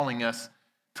calling us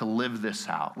to live this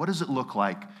out? What does it look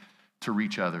like to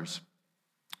reach others?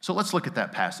 So let's look at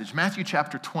that passage. Matthew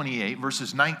chapter 28,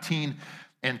 verses 19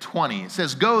 and 20. It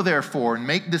says, "Go therefore and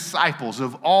make disciples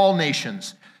of all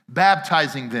nations,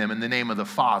 baptizing them in the name of the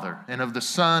Father and of the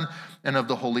Son and of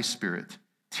the Holy Spirit,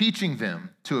 teaching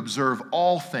them to observe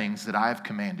all things that I have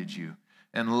commanded you.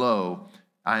 And lo,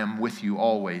 I am with you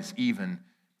always, even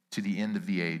to the end of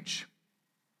the age."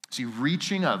 See,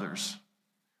 reaching others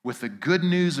with the good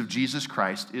news of Jesus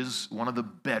Christ is one of the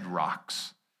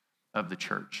bedrocks of the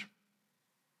church.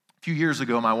 A few years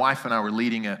ago, my wife and I were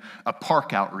leading a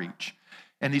park outreach.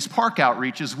 And these park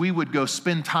outreaches, we would go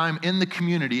spend time in the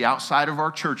community outside of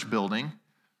our church building,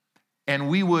 and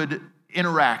we would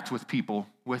interact with people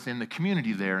within the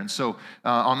community there. And so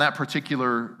on that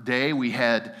particular day, we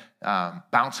had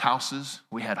bounce houses,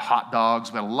 we had hot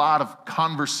dogs, we had a lot of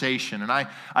conversation. And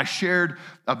I shared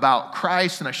about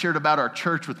Christ and I shared about our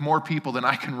church with more people than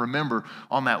I can remember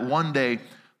on that one day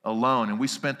alone. And we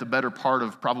spent the better part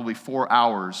of probably 4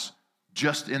 hours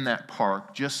just in that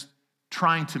park, just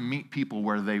trying to meet people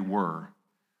where they were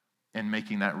and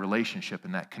making that relationship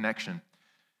and that connection.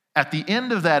 At the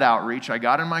end of that outreach, I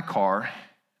got in my car,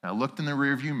 I looked in the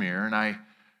rearview mirror, and I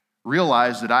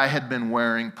realized that I had been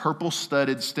wearing purple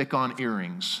studded stick-on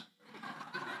earrings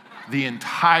the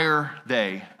entire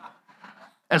day.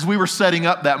 As we were setting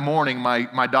up that morning,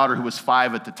 my daughter, who was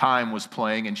 5 at the time, was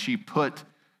playing, and she put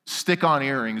stick-on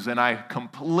earrings, and I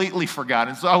completely forgot.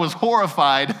 And so I was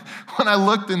horrified when I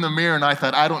looked in the mirror, and I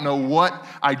thought, I don't know what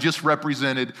I just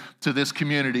represented to this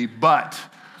community, but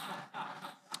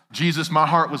Jesus, my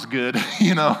heart was good,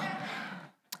 you know.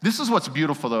 This is what's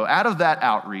beautiful, though. Out of that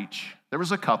outreach, there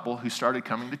was a couple who started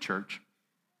coming to church.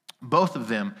 Both of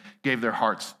them gave their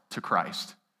hearts to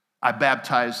Christ. I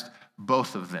baptized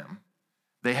both of them.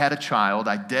 They had a child.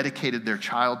 I dedicated their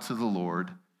child to the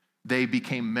Lord. They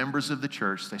became members of the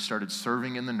church. They started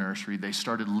serving in the nursery. They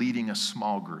started leading a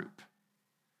small group.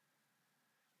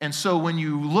 And so when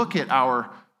you look at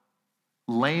our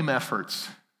lame efforts,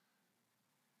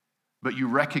 but you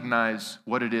recognize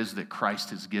what it is that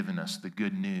Christ has given us, the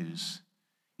good news,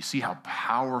 you see how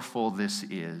powerful this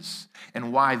is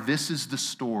and why this is the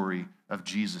story of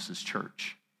Jesus'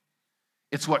 church.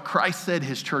 It's what Christ said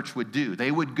his church would do.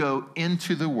 They would go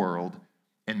into the world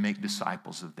and make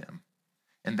disciples of them.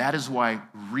 And that is why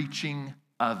reaching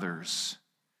others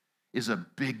is a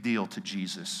big deal to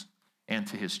Jesus and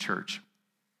to his church.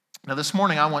 Now, this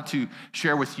morning, I want to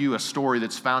share with you a story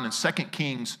that's found in 2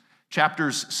 Kings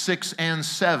chapters 6 and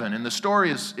 7. And the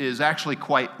story is actually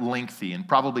quite lengthy and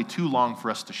probably too long for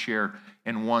us to share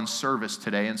in one service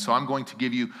today. And so I'm going to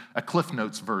give you a Cliff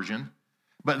Notes version.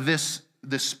 But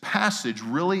this passage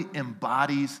really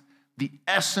embodies the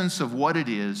essence of what it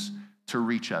is to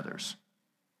reach others.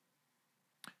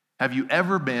 Have you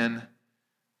ever been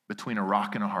between a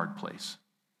rock and a hard place?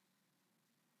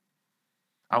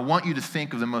 I want you to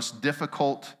think of the most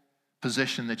difficult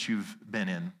position that you've been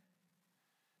in.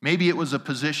 Maybe it was a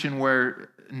position where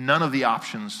none of the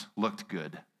options looked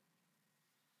good.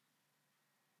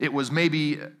 It was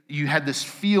maybe you had this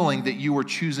feeling that you were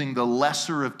choosing the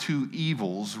lesser of two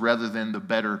evils rather than the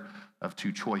better of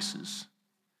two choices.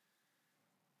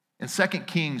 In 2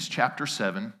 Kings chapter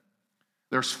 7,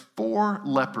 there's 4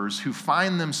 lepers who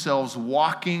find themselves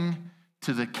walking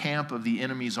to the camp of the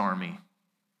enemy's army.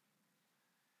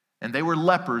 And they were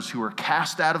lepers who were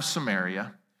cast out of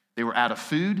Samaria. They were out of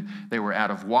food, they were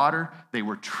out of water, they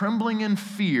were trembling in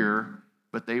fear,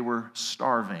 but they were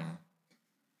starving.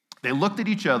 They looked at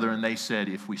each other and they said,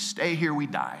 if we stay here, we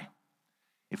die.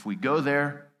 If we go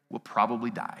there, we'll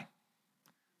probably die.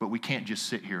 But we can't just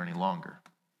sit here any longer.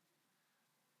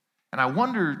 And I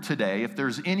wonder today if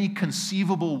there's any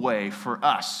conceivable way for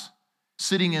us,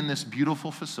 sitting in this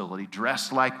beautiful facility,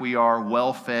 dressed like we are,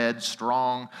 well-fed,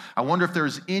 strong, I wonder if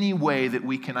there's any way that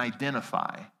we can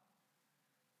identify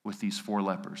with these 4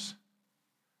 lepers.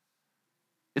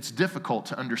 It's difficult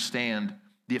to understand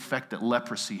the effect that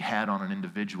leprosy had on an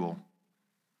individual.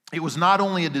 It was not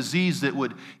only a disease that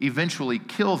would eventually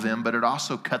kill them, but it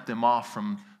also cut them off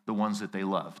from the ones that they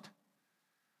loved.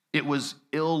 It was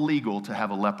illegal to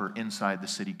have a leper inside the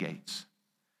city gates.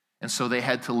 And so they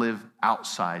had to live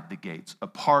outside the gates,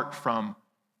 apart from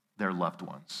their loved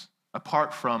ones,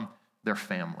 apart from their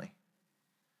family.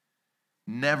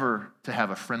 Never to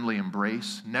have a friendly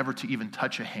embrace, never to even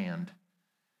touch a hand.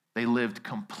 They lived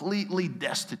completely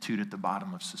destitute at the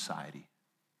bottom of society.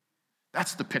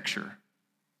 That's the picture.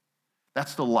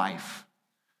 That's the life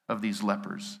of these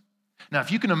lepers. Now,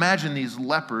 if you can imagine these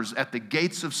lepers at the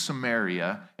gates of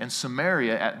Samaria, and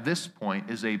Samaria at this point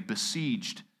is a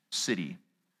besieged city.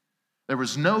 There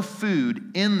was no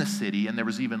food in the city, and there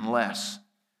was even less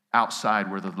outside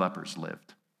where the lepers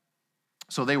lived.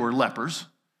 So they were lepers,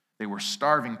 they were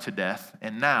starving to death,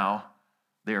 and now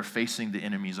they are facing the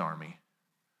enemy's army,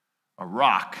 a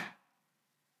rock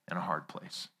and a hard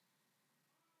place.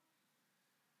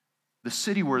 The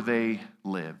city where they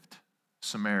lived,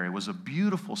 Samaria, was a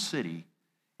beautiful city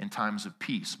in times of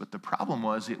peace, but the problem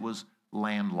was it was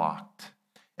landlocked.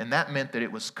 And that meant that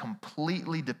it was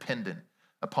completely dependent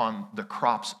upon the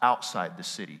crops outside the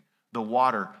city, the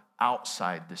water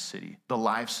outside the city, the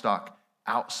livestock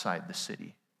outside the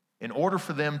city. In order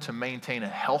for them to maintain a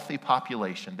healthy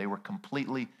population, they were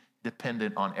completely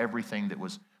dependent on everything that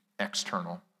was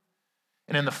external.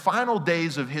 And in the final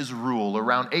days of his rule,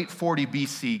 around 840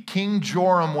 BC, King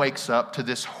Joram wakes up to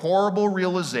this horrible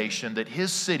realization that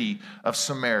his city of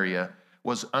Samaria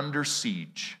was under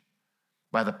siege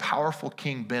by the powerful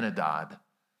King Ben-Hadad,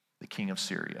 the king of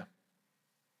Syria.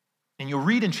 And you'll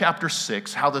read in chapter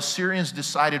 6 how the Syrians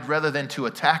decided rather than to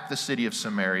attack the city of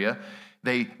Samaria,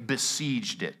 they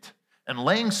besieged it. And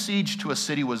laying siege to a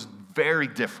city was very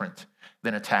different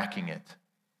than attacking it.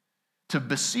 To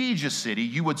besiege a city,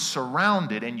 you would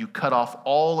surround it and you cut off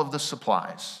all of the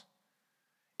supplies.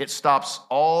 It stops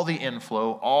all the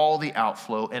inflow, all the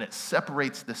outflow, and it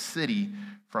separates the city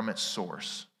from its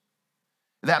source.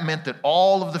 That meant that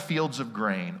all of the fields of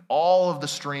grain, all of the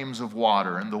streams of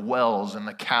water, and the wells and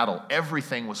the cattle,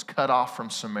 everything was cut off from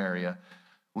Samaria,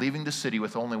 leaving the city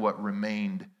with only what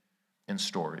remained in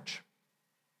storage.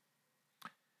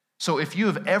 So if you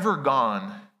have ever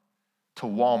gone to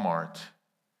Walmart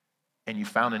and you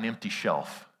found an empty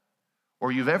shelf,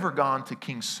 or you've ever gone to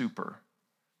King Super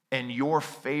and your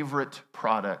favorite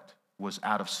product was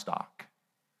out of stock,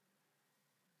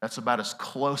 that's about as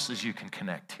close as you can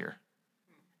connect here.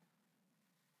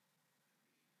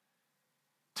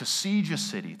 To siege a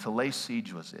city, to lay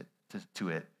siege to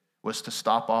it, was to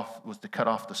cut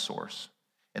off the source.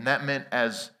 And that meant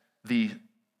as the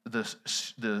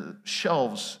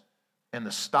shelves and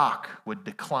the stock would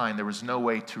decline, there was no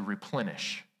way to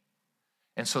replenish.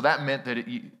 And so that meant that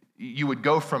you would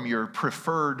go from your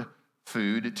preferred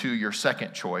food to your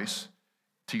second choice,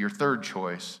 to your third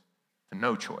choice, to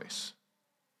no choice.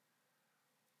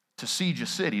 To siege a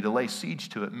city, to lay siege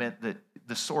to it, meant that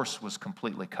the source was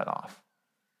completely cut off.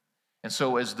 And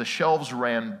so as the shelves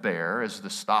ran bare, as the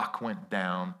stock went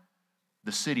down,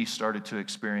 the city started to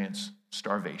experience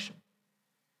starvation.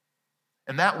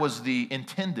 And that was the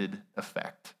intended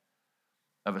effect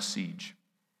of a siege.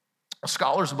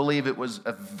 Scholars believe it was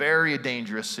a very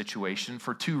dangerous situation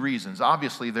for two reasons.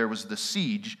 Obviously, there was the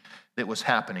siege that was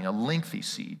happening, a lengthy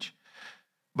siege.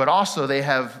 But also they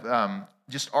have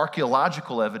just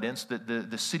archaeological evidence that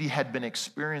the city had been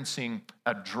experiencing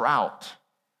a drought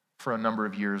for a number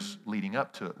of years leading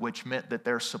up to it, which meant that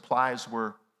their supplies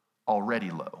were already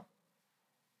low.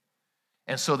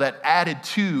 And so that added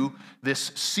to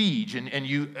this siege, and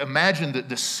you imagine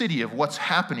the city of what's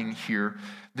happening here,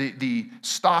 the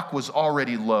stock was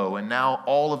already low, and now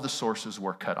all of the sources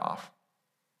were cut off.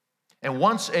 And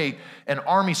once an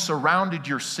army surrounded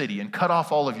your city and cut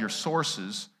off all of your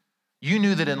sources, you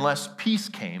knew that unless peace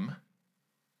came,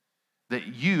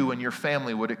 that you and your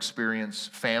family would experience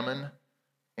famine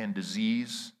and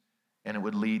disease, and it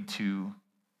would lead to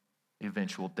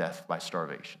eventual death by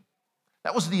starvation.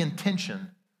 That was the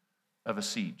intention of a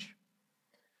siege.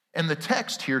 And the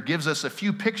text here gives us a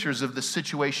few pictures of the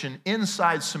situation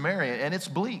inside Samaria, and it's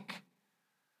bleak.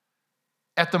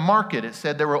 At the market, it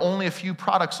said there were only a few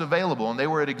products available, and they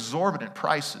were at exorbitant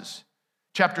prices.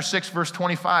 Chapter 6, verse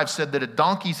 25 said that a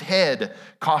donkey's head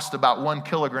cost about 1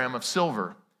 kilogram of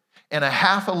silver, and a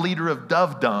half a liter of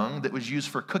dove dung that was used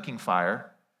for cooking fire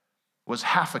was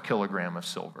half a kilogram of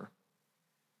silver.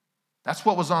 That's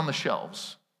what was on the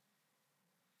shelves.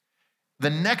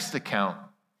 The next account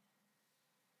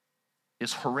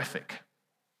is horrific.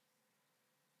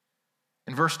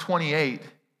 In verse 28, it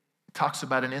talks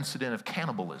about an incident of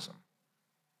cannibalism.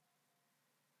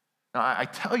 Now, I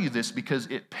tell you this because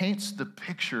it paints the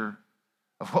picture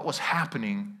of what was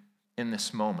happening in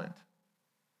this moment,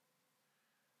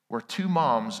 where two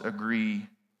moms agree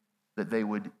that they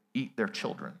would eat their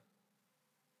children.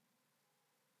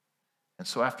 And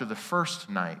so after the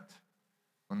first night,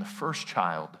 when the first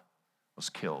child was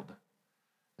killed,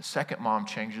 the second mom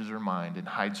changes her mind and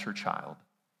hides her child.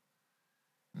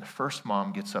 And the first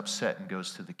mom gets upset and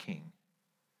goes to the king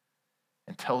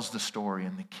and tells the story.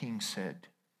 And the king said,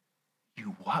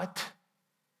 "You what?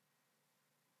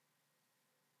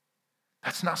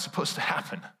 That's not supposed to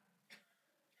happen.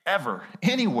 Ever,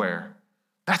 anywhere.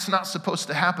 That's not supposed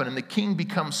to happen." And the king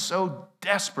becomes so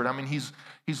desperate. I mean, he's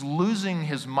He's losing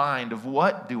his mind of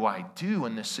what do I do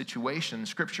in this situation?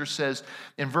 Scripture says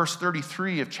in verse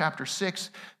 33 of chapter 6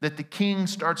 that the king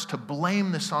starts to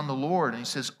blame this on the Lord. And he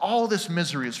says, all this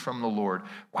misery is from the Lord.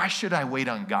 Why should I wait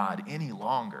on God any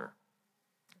longer?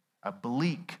 A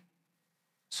bleak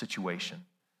situation.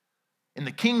 In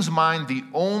the king's mind, the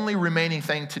only remaining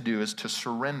thing to do is to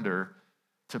surrender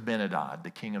to Ben-Hadad,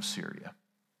 the king of Syria.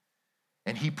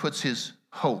 And he puts his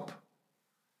hope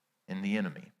in the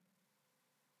enemy.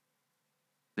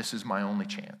 This is my only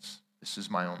chance. This is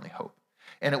my only hope.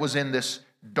 And it was in this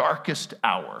darkest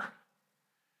hour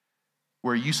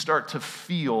where you start to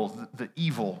feel the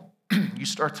evil, you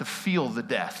start to feel the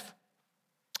death,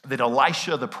 that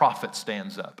Elisha the prophet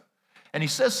stands up. And he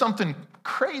says something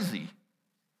crazy.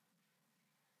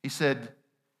 He said,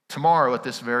 tomorrow at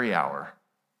this very hour,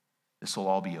 this will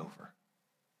all be over.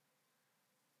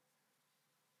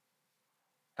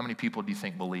 How many people do you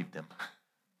think believed him?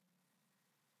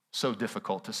 So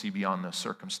difficult to see beyond those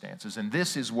circumstances. And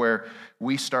this is where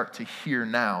we start to hear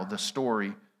now the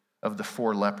story of the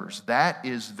 4 lepers. That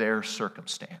is their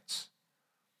circumstance.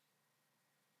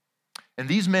 And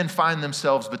these men find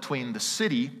themselves between the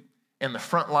city and the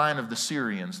front line of the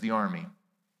Syrians, the army.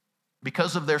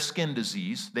 Because of their skin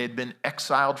disease, they had been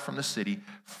exiled from the city,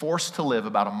 forced to live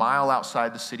about a mile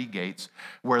outside the city gates,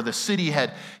 where the city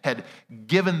had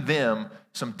given them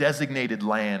some designated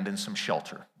land and some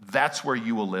shelter. That's where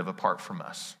you will live apart from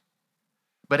us.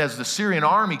 But as the Syrian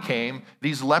army came,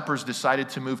 these lepers decided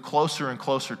to move closer and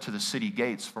closer to the city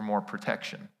gates for more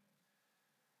protection.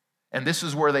 And this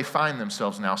is where they find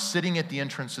themselves now, sitting at the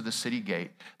entrance of the city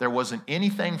gate. There wasn't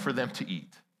anything for them to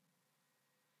eat.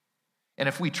 And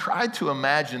if we tried to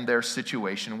imagine their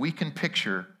situation, we can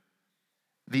picture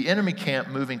the enemy camp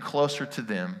moving closer to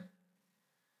them.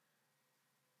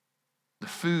 The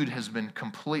food has been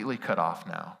completely cut off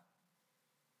now.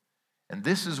 And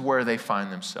this is where they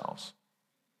find themselves.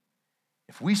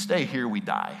 If we stay here, we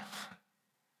die.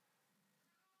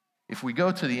 If we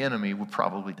go to the enemy, we'll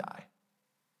probably die.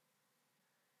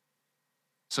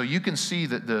 So you can see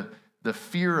that the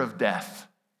fear of death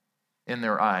in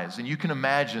their eyes. And you can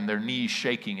imagine their knees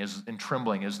shaking and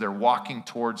trembling as they're walking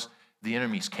towards the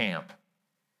enemy's camp.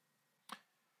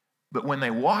 But when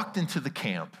they walked into the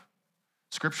camp,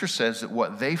 Scripture says that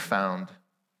what they found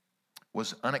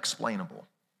was unexplainable.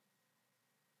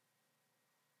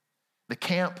 The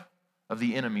camp of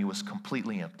the enemy was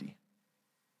completely empty.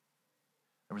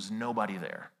 There was nobody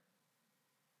there.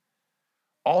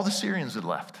 All the Syrians had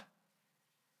left.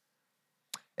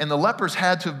 And the lepers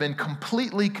had to have been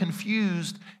completely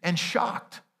confused and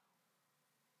shocked.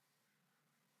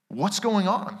 What's going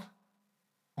on?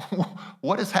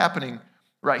 What is happening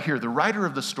right here? The writer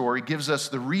of the story gives us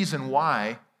the reason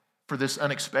why for this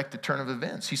unexpected turn of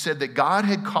events. He said that God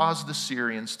had caused the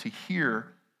Syrians to hear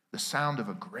the sound of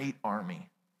a great army.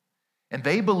 And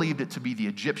they believed it to be the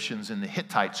Egyptians and the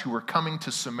Hittites who were coming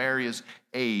to Samaria's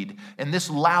aid. And this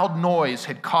loud noise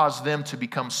had caused them to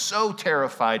become so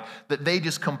terrified that they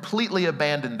just completely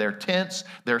abandoned their tents,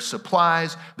 their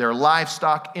supplies, their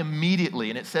livestock immediately.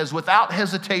 And it says, without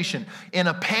hesitation, in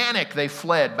a panic, they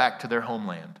fled back to their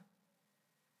homeland.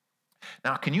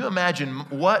 Now, can you imagine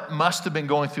what must have been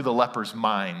going through the leper's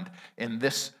mind in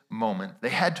this moment? They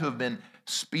had to have been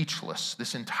speechless.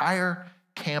 This entire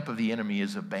camp of the enemy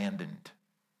is abandoned.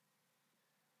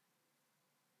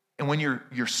 And when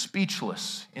you're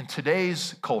speechless in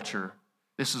today's culture,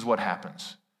 this is what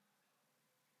happens.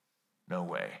 No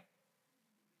way.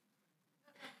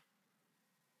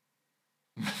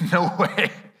 No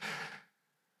way.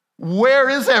 Where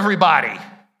is everybody?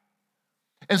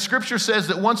 And Scripture says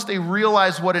that once they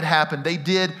realized what had happened, they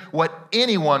did what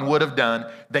anyone would have done.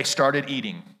 They started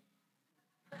eating.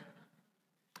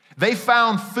 They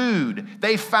found food,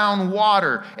 they found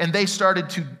water, and they started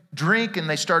to drink and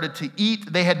they started to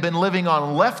eat. They had been living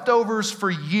on leftovers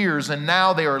for years, and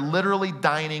now they are literally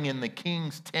dining in the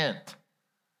king's tent.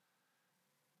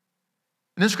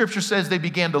 And then Scripture says they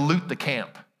began to loot the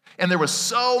camp. And there was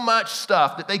so much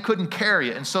stuff that they couldn't carry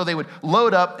it. And so they would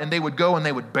load up and they would go and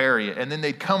they would bury it. And then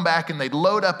they'd come back and they'd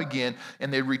load up again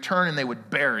and they'd return and they would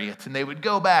bury it. And they would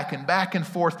go back and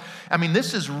forth. I mean,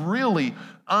 this is really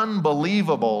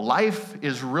unbelievable. Life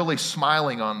is really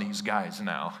smiling on these guys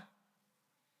now.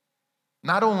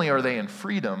 Not only are they in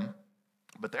freedom,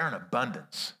 but they're in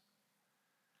abundance.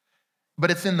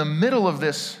 But it's in the middle of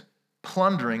this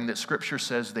plundering that Scripture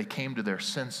says they came to their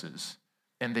senses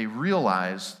and they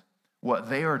realized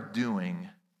what they are doing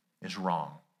is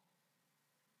wrong.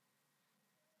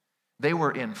 They were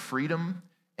in freedom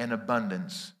and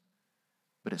abundance,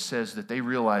 but it says that they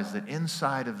realized that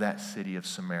inside of that city of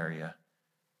Samaria,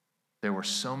 there were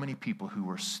so many people who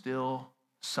were still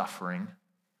suffering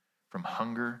from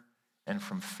hunger and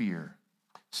from fear.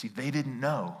 See, they didn't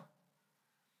know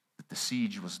that the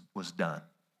siege was done.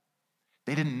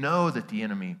 They didn't know that the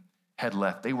enemy had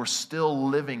left. They were still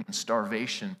living in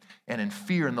starvation and in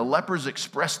fear. And the lepers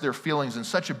expressed their feelings in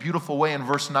such a beautiful way in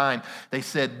verse 9. They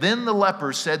said, "Then the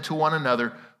lepers said to one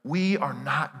another, 'We are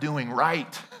not doing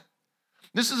right.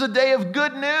 This is a day of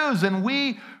good news, and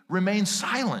we remain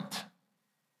silent.'"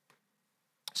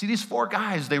 See, these four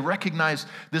guys, they recognize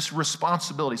this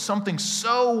responsibility, something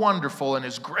so wonderful and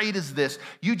as great as this,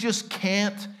 you just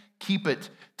can't keep it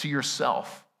to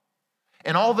yourself.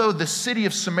 And although the city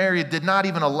of Samaria did not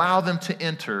even allow them to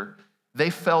enter, they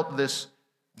felt this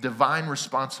divine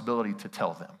responsibility to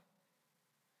tell them.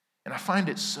 And I find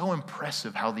it so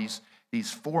impressive how these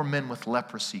four men with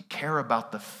leprosy care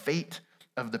about the fate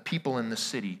of the people in the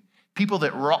city, people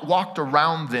that walked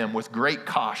around them with great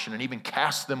caution and even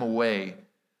cast them away.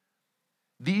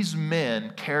 These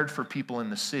men cared for people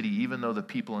in the city, even though the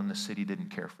people in the city didn't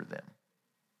care for them.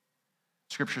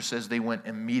 Scripture says they went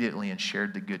immediately and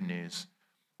shared the good news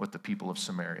with the people of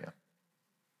Samaria.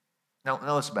 Now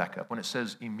let's back up. When it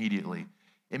says immediately,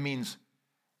 it means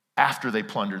after they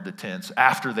plundered the tents,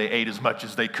 after they ate as much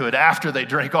as they could, after they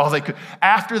drank all they could,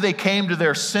 after they came to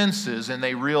their senses and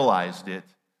they realized it,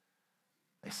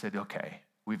 they said, okay,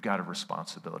 we've got a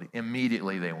responsibility.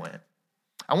 Immediately they went.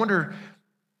 I wonder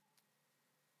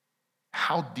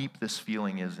how deep this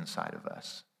feeling is inside of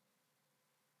us.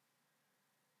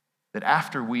 That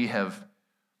after we have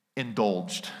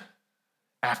indulged,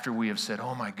 after we have said,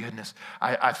 oh my goodness,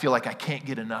 I feel like I can't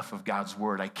get enough of God's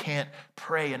word. I can't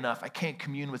pray enough. I can't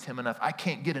commune with him enough. I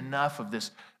can't get enough of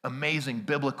this amazing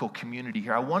biblical community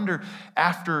here. I wonder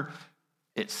after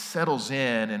it settles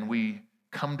in and we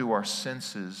come to our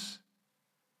senses,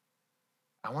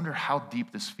 I wonder how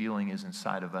deep this feeling is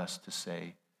inside of us to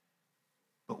say,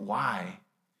 but why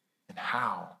and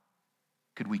how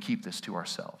could we keep this to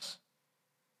ourselves?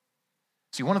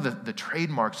 See, one of the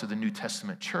trademarks of the New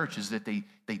Testament church is that they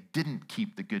didn't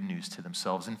keep the good news to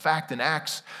themselves. In fact, in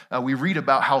Acts, we read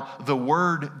about how the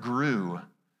word grew.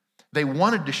 They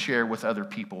wanted to share with other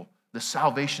people the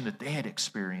salvation that they had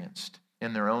experienced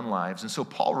in their own lives. And so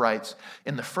Paul writes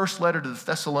in the first letter to the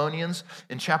Thessalonians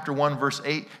in chapter 1, verse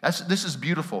 8, this is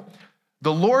beautiful.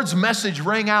 The Lord's message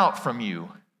rang out from you.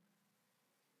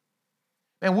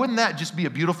 And wouldn't that just be a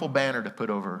beautiful banner to put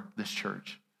over this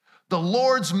church? The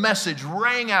Lord's message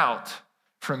rang out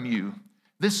from you.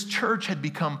 This church had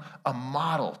become a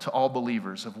model to all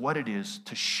believers of what it is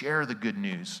to share the good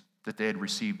news that they had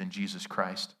received in Jesus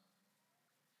Christ.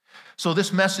 So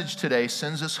this message today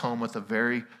sends us home with a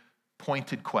very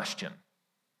pointed question.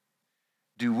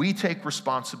 Do we take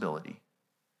responsibility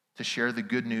to share the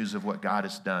good news of what God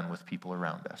has done with people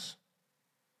around us?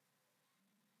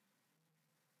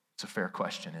 It's a fair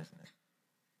question, isn't it?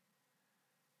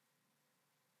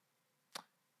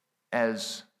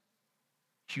 As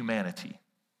humanity,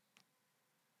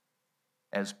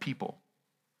 as people,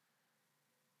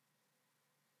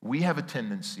 we have a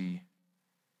tendency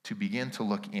to begin to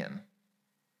look in,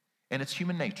 and it's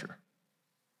human nature.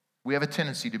 We have a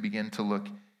tendency to begin to look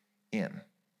in.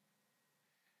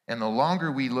 And the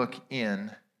longer we look in,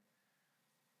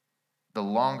 the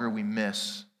longer we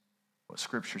miss what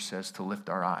Scripture says to lift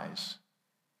our eyes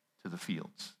to the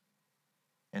fields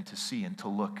and to see and to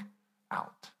look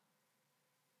out.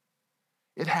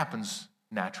 It happens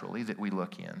naturally that we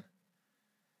look in.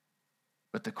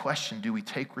 But the question, do we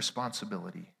take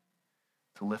responsibility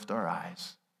to lift our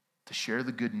eyes, to share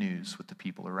the good news with the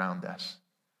people around us?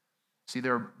 See,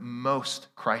 most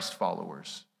Christ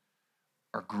followers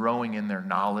are growing in their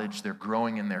knowledge, they're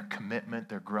growing in their commitment,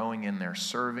 they're growing in their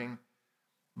serving.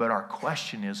 But our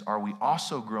question is, are we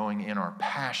also growing in our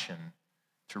passion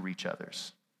to reach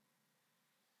others?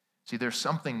 See, there's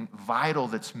something vital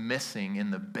that's missing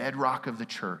in the bedrock of the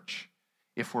church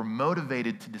if we're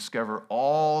motivated to discover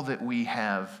all that we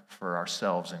have for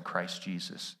ourselves in Christ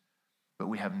Jesus, but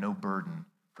we have no burden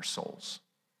for souls.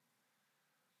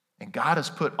 And God has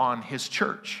put on his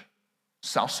church,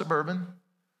 South Suburban,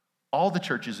 all the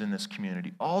churches in this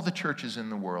community, all the churches in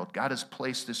the world, God has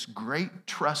placed this great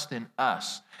trust in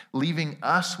us, leaving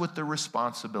us with the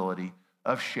responsibility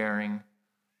of sharing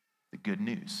the good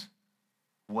news.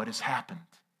 What has happened?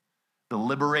 The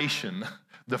liberation,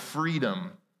 the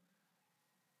freedom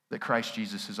that Christ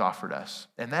Jesus has offered us.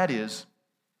 And that is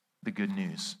the good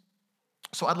news.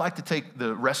 So I'd like to take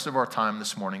the rest of our time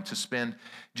this morning to spend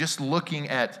just looking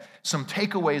at some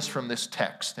takeaways from this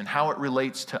text and how it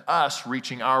relates to us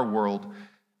reaching our world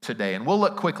today. And we'll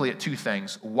look quickly at two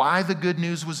things: why the good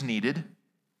news was needed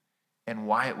and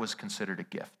why it was considered a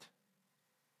gift.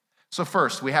 So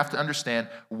first, we have to understand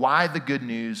why the good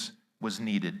news was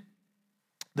needed.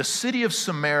 The city of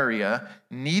Samaria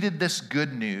needed this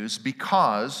good news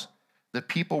because the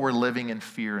people were living in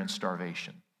fear and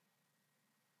starvation.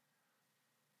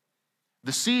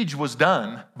 The siege was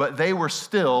done, but they were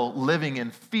still living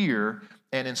in fear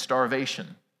and in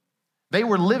starvation. They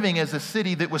were living as a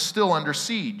city that was still under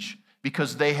siege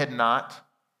because they had not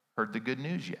heard the good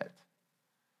news yet.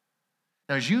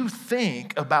 Now, as you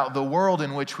think about the world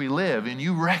in which we live and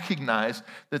you recognize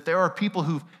that there are people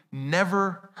who've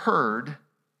never heard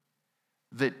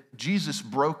that Jesus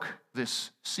broke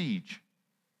this siege,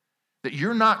 that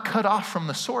you're not cut off from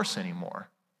the source anymore,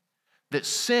 that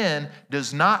sin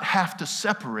does not have to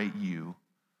separate you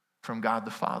from God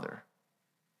the Father.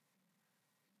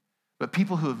 But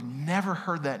people who have never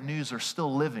heard that news are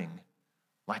still living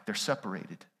like they're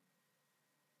separated.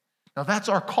 Now, that's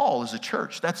our call as a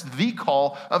church. That's the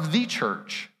call of the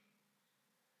church.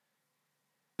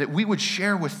 That we would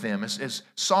share with them, as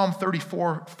Psalm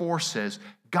 34:4 says,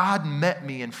 God met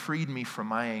me and freed me from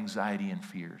my anxiety and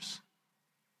fears.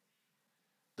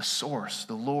 The source,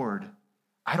 the Lord,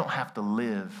 I don't have to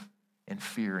live in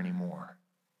fear anymore.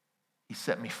 He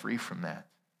set me free from that.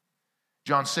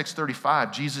 John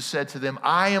 6:35, Jesus said to them,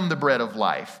 I am the bread of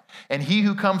life, and he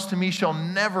who comes to me shall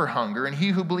never hunger, and he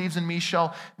who believes in me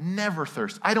shall never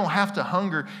thirst. I don't have to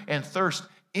hunger and thirst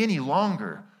any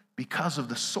longer because of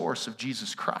the source of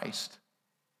Jesus Christ.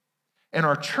 And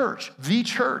our church, the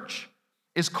church,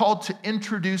 is called to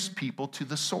introduce people to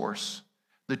the source,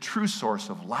 the true source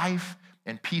of life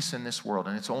and peace in this world,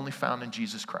 and it's only found in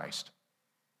Jesus Christ.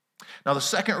 Now, the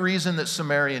second reason that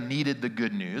Samaria needed the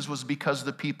good news was because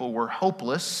the people were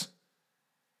hopeless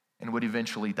and would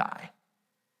eventually die.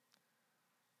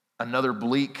 Another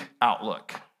bleak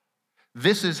outlook.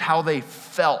 This is how they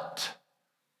felt.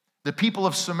 The people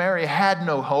of Samaria had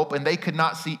no hope, and they could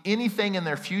not see anything in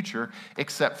their future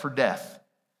except for death.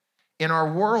 In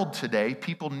our world today,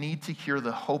 people need to hear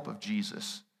the hope of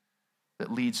Jesus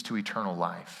that leads to eternal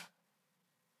life.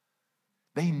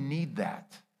 They need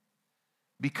that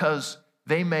because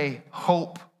they may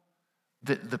hope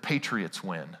that the Patriots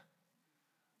win.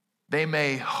 They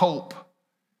may hope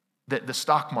that the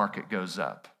stock market goes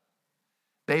up.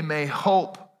 They may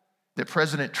hope that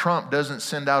President Trump doesn't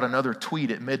send out another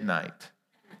tweet at midnight.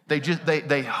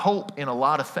 They hope in a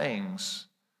lot of things,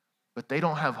 but they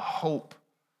don't have hope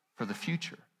for the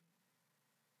future.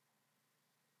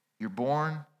 You're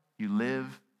born, you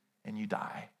live, and you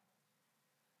die.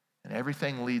 And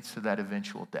everything leads to that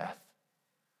eventual death.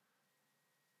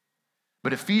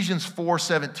 But Ephesians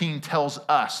 4:17 tells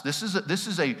us, this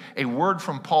is a word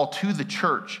from Paul to the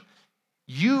church.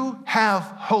 You have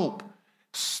hope.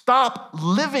 Stop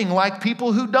living like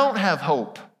people who don't have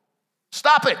hope.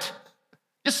 Stop it.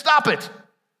 Just stop it.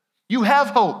 You have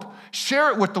hope. Share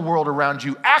it with the world around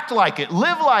you. Act like it.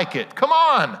 Live like it. Come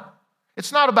on.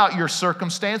 It's not about your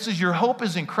circumstances. Your hope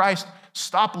is in Christ.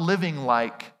 Stop living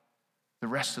like the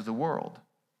rest of the world.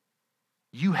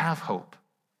 You have hope.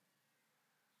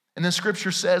 And then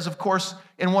Scripture says, of course,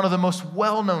 in one of the most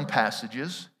well-known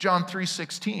passages, John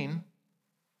 3:16,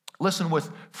 listen with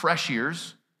fresh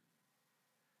ears.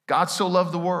 God so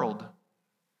loved the world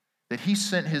that he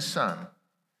sent his Son,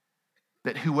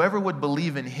 that whoever would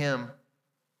believe in him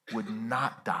would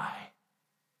not die.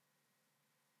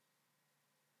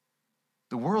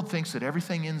 The world thinks that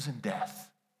everything ends in death.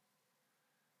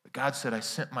 But God said, I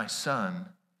sent my Son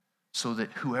so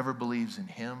that whoever believes in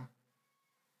him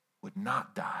would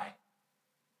not die,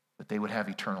 but they would have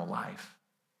eternal life.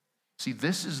 See,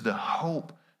 this is the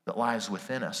hope that lies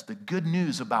within us, the good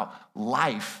news about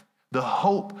life, the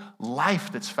hope,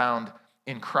 life that's found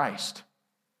in Christ.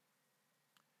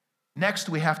 Next,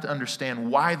 we have to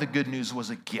understand why the good news was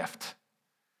a gift.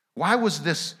 Why was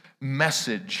this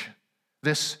message,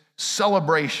 this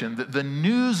celebration, the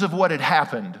news of what had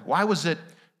happened, why was it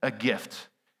a gift?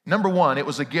 Number one, it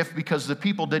was a gift because the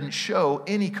people didn't show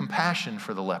any compassion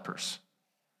for the lepers.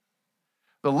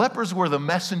 The lepers were the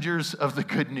messengers of the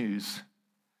good news,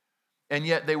 and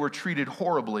yet they were treated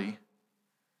horribly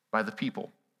by the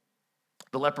people.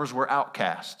 The lepers were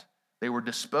outcast. They were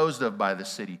disposed of by the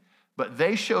city, but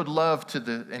they showed love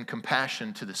and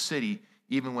compassion to the city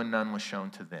even when none was shown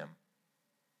to them.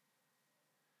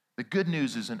 The good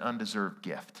news is an undeserved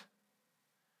gift.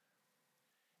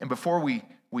 And before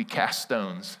we cast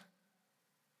stones,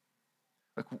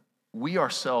 we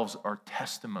ourselves are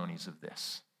testimonies of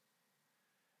this.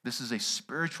 This is a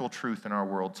spiritual truth in our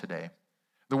world today.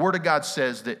 The Word of God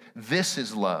says that this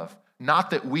is love, not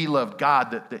that we loved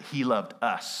God, that he loved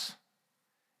us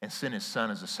and sent his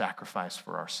Son as a sacrifice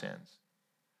for our sins.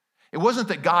 It wasn't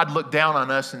that God looked down on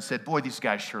us and said, boy, these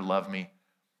guys sure love me.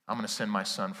 I'm going to send my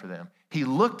son for them. He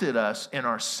looked at us in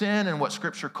our sin and what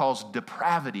Scripture calls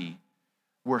depravity.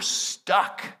 We're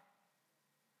stuck.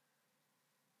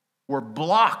 We're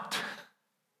blocked.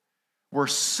 We're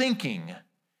sinking.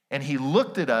 And he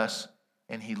looked at us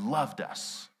and he loved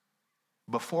us.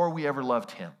 Before we ever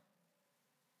loved him,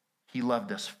 he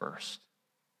loved us first.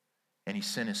 And he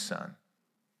sent his son.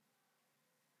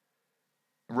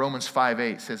 Romans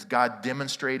 5:8 says, God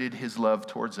demonstrated his love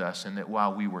towards us in that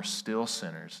while we were still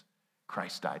sinners,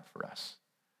 Christ died for us.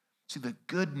 See, the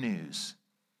good news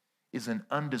is an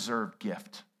undeserved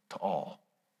gift to all.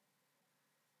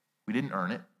 We didn't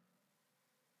earn it.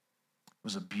 It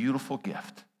was a beautiful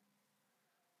gift.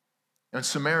 In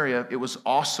Samaria, it was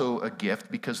also a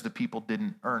gift because the people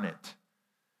didn't earn it.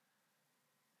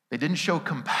 They didn't show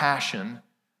compassion,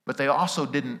 but they also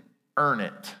didn't earn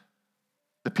it.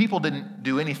 The people didn't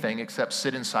do anything except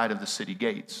sit inside of the city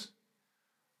gates.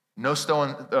 No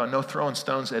throwing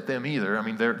stones at them either. I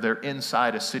mean, they're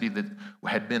inside a city that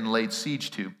had been laid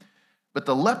siege to. But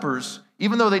the lepers,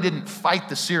 even though they didn't fight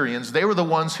the Syrians, they were the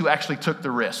ones who actually took the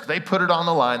risk. They put it on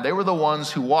the line. They were the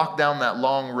ones who walked down that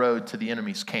long road to the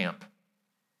enemy's camp.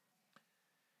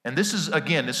 And this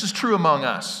is true among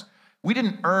us. We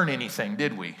didn't earn anything,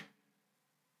 did we?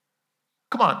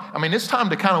 Come on. I mean, it's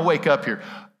time to kind of wake up here.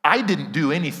 I didn't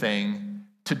do anything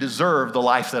to deserve the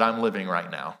life that I'm living right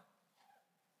now.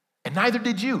 And neither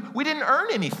did you. We didn't earn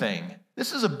anything.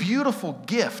 This is a beautiful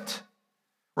gift.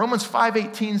 Romans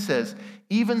 5:18 says,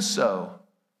 even so,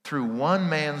 through one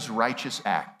man's righteous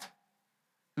act.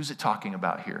 Who's it talking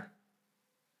about here?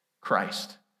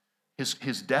 Christ.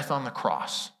 His death on the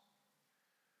cross.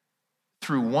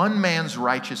 Through one man's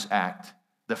righteous act,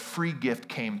 the free gift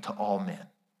came to all men.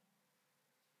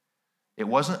 It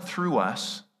wasn't through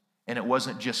us, and it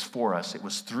wasn't just for us. It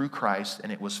was through Christ,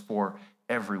 and it was for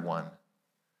everyone.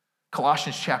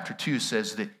 Colossians chapter 2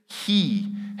 says that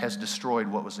he has destroyed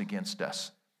what was against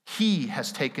us. He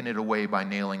has taken it away by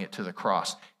nailing it to the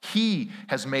cross. He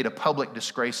has made a public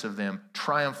disgrace of them,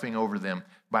 triumphing over them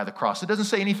by the cross. It doesn't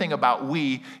say anything about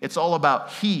we. It's all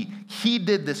about he. He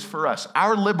did this for us.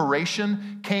 Our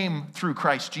liberation came through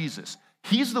Christ Jesus.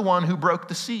 He's the one who broke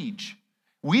the siege.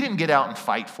 We didn't get out and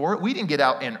fight for it. We didn't get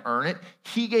out and earn it.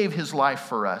 He gave his life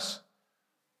for us.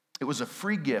 It was a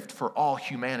free gift for all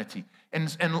humanity.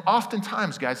 And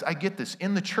oftentimes, guys, I get this.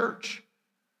 In the church,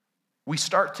 we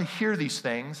start to hear these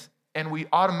things, and we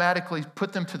automatically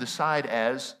put them to the side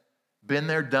as been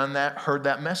there, done that, heard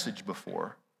that message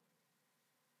before.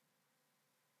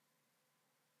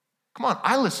 Come on,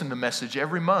 I listen to message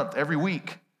every month, every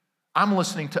week. I'm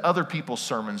listening to other people's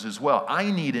sermons as well.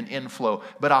 I need an inflow,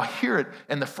 but I'll hear it,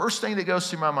 and the first thing that goes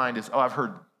through my mind is, I've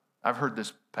heard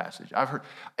this passage.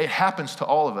 It happens to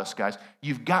all of us, guys.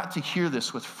 You've got to hear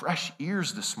this with fresh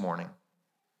ears this morning.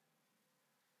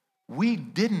 We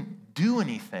didn't do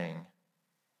anything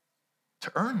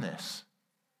to earn this.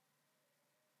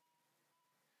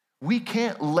 We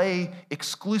can't lay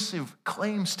exclusive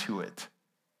claims to it.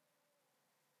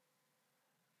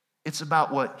 It's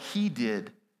about what he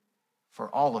did for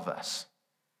all of us.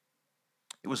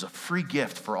 It was a free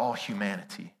gift for all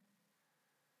humanity.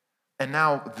 And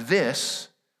now this,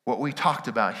 what we talked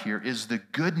about here, is the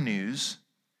good news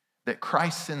that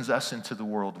Christ sends us into the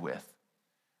world with.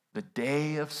 The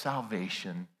day of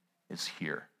salvation is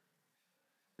here.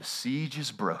 The siege is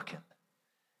broken.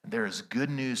 And there is good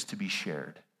news to be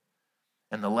shared.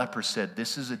 And the leper said,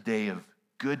 this is a day of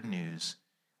good news.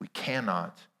 We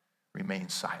cannot remain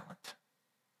silent.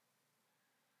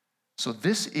 So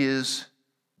this is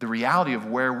the reality of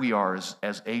where we are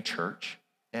as a church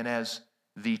and as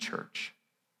the church.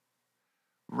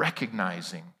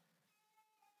 Recognizing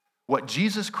what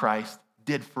Jesus Christ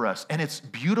did for us. And it's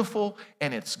beautiful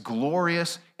and it's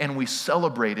glorious and we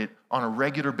celebrate it on a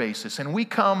regular basis. And we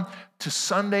come to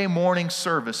Sunday morning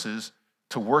services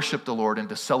to worship the Lord and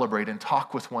to celebrate and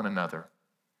talk with one another.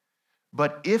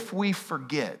 But if we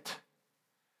forget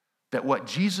that what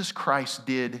Jesus Christ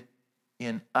did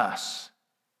in us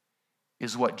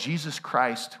is what Jesus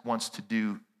Christ wants to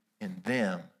do in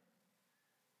them,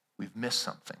 we've missed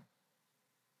something.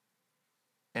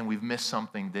 And we've missed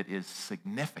something that is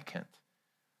significant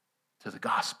to the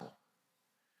gospel.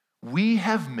 We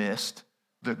have missed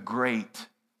the Great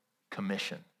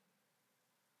Commission.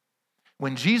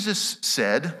 When Jesus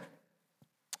said,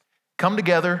 come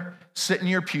together, sit in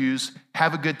your pews,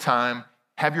 have a good time,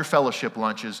 have your fellowship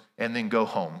lunches, and then go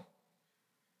home.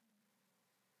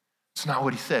 It's not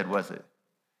what he said, was it?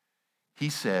 He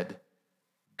said,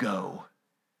 go.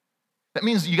 That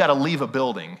means you got to leave a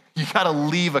building. You got to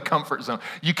leave a comfort zone.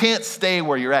 You can't stay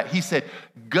where you're at. He said,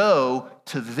 go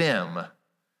to them.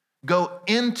 Go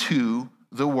into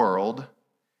the world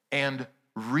and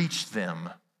reach them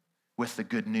with the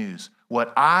good news.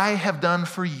 What I have done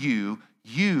for you,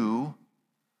 you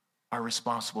are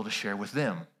responsible to share with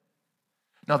them.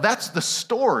 Now that's the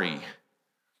story.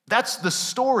 That's the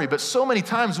story, but so many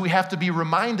times we have to be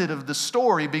reminded of the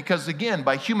story because, again,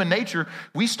 by human nature,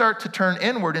 we start to turn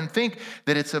inward and think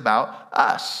that it's about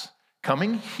us.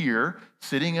 Coming here,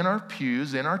 sitting in our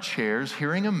pews, in our chairs,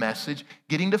 hearing a message,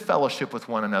 getting to fellowship with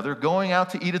one another, going out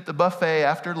to eat at the buffet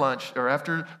after lunch or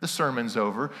after the sermon's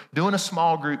over, doing a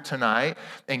small group tonight,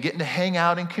 and getting to hang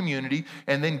out in community,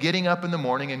 and then getting up in the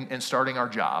morning and starting our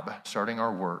job, starting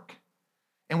our work.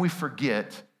 And we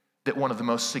forget that one of the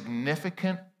most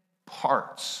significant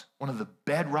parts, one of the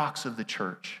bedrocks of the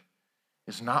church,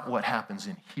 is not what happens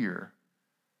in here,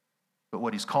 but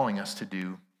what he's calling us to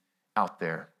do out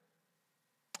there.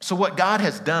 So what God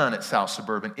has done at South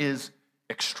Suburban is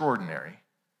extraordinary.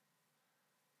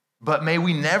 But may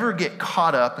we never get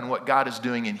caught up in what God is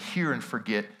doing in here and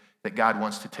forget that God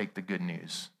wants to take the good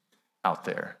news out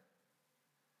there.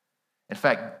 In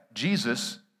fact,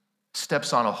 Jesus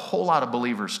steps on a whole lot of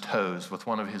believers' toes with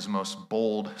one of his most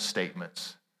bold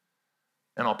statements.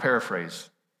 And I'll paraphrase,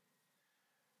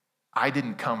 I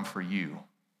didn't come for you.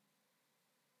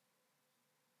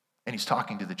 And he's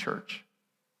talking to the church.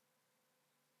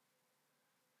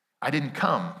 I didn't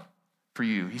come for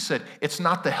you. He said, it's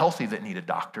not the healthy that need a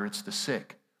doctor, it's the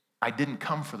sick. I didn't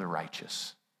come for the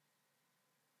righteous,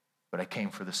 but I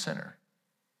came for the sinner.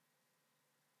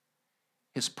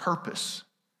 His purpose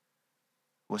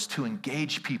was to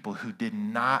engage people who did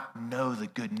not know the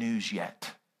good news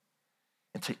yet,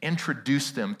 and to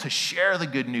introduce them, to share the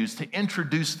good news, to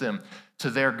introduce them to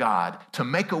their God, to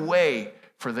make a way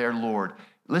for their Lord.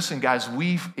 Listen, guys,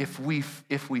 if we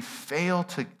fail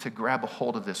to grab a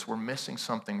hold of this, we're missing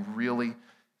something really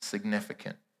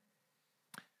significant.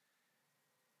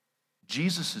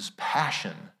 Jesus'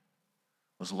 passion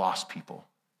was lost people.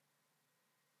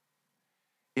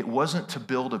 It wasn't to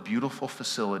build a beautiful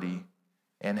facility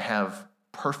and have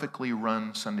perfectly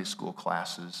run Sunday school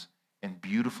classes and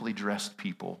beautifully dressed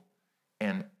people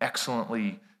and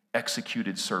excellently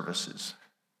executed services.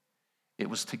 It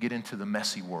was to get into the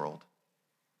messy world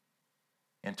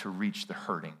and to reach the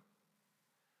hurting,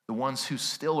 the ones who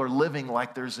still are living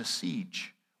like there's a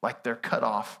siege, like they're cut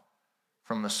off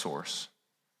from the source.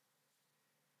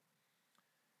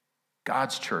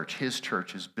 God's church, his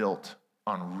church, is built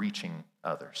on reaching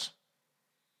others.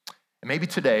 And maybe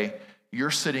today, you're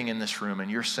sitting in this room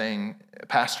and you're saying,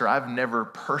 Pastor, I've never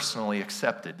personally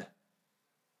accepted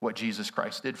what Jesus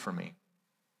Christ did for me.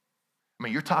 I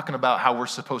mean, you're talking about how we're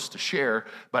supposed to share,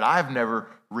 but I've never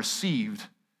received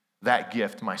that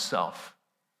gift myself.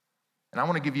 And I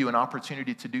want to give you an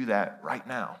opportunity to do that right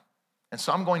now. And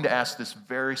so I'm going to ask this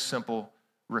very simple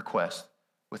request.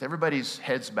 With everybody's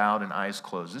heads bowed and eyes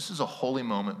closed, this is a holy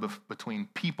moment between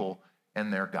people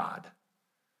and their God.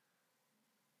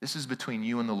 This is between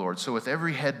you and the Lord. So with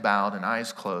every head bowed and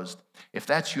eyes closed, if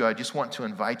that's you, I just want to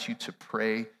invite you to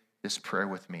pray this prayer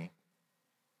with me.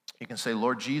 You can say,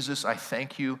 Lord Jesus, I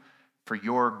thank you for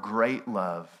your great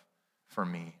love for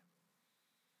me.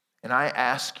 And I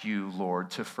ask you, Lord,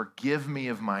 to forgive me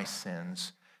of my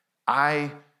sins.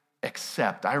 I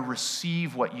accept, I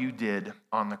receive what you did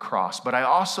on the cross, but I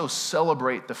also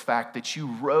celebrate the fact that you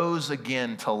rose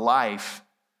again to life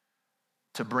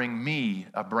to bring me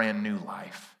a brand new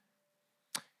life.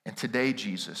 And today,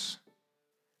 Jesus,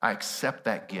 I accept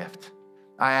that gift.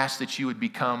 I ask that you would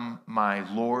become my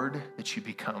Lord, that you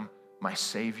become my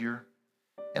Savior,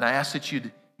 and I ask that you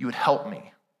would help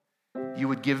me. You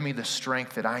would give me the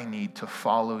strength that I need to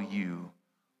follow you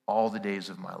all the days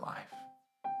of my life.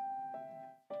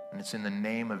 And it's in the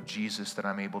name of Jesus that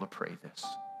I'm able to pray this.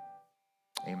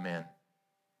 Amen.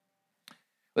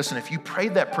 Listen, if you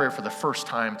prayed that prayer for the first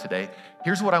time today,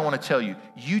 here's what I want to tell you.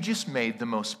 You just made the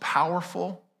most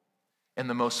powerful and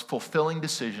the most fulfilling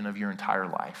decision of your entire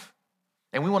life.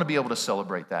 And we want to be able to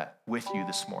celebrate that with you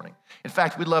this morning. In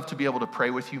fact, we'd love to be able to pray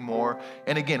with you more.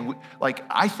 And again,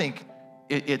 I think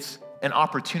it's an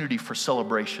opportunity for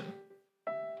celebration.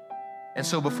 And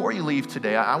so before you leave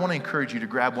today, I want to encourage you to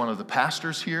grab one of the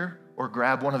pastors here or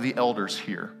grab one of the elders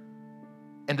here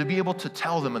and to be able to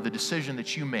tell them of the decision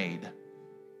that you made.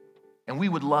 And we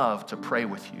would love to pray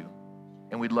with you,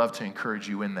 and we'd love to encourage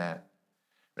you in that.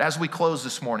 But as we close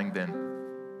this morning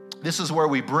then, this is where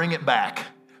we bring it back.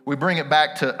 We bring it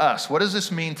back to us. What does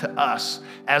this mean to us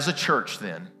as a church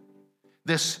then?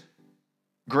 This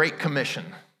Great Commission,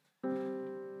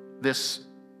 this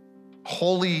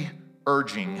holy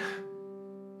urging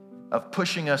of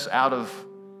pushing us out of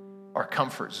our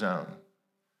comfort zone,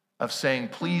 of saying,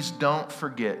 please don't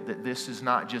forget that this is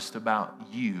not just about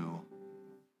you,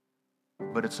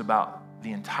 but it's about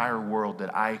the entire world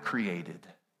that I created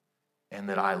and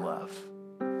that I love.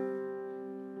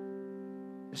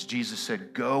 As Jesus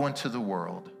said, go into the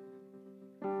world,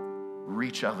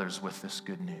 reach others with this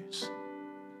good news.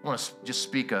 I want to just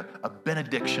speak a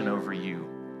benediction over you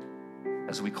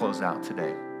as we close out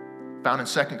today. Found in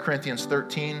 2 Corinthians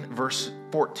 13, verse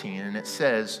 14, and it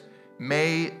says,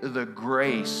 may the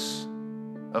grace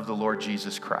of the Lord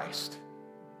Jesus Christ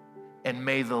and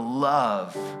may the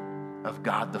love of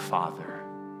God the Father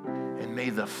and may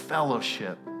the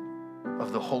fellowship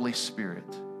of the Holy Spirit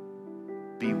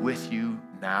be with you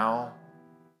now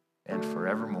and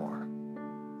forevermore.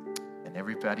 And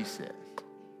everybody says,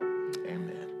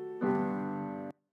 amen.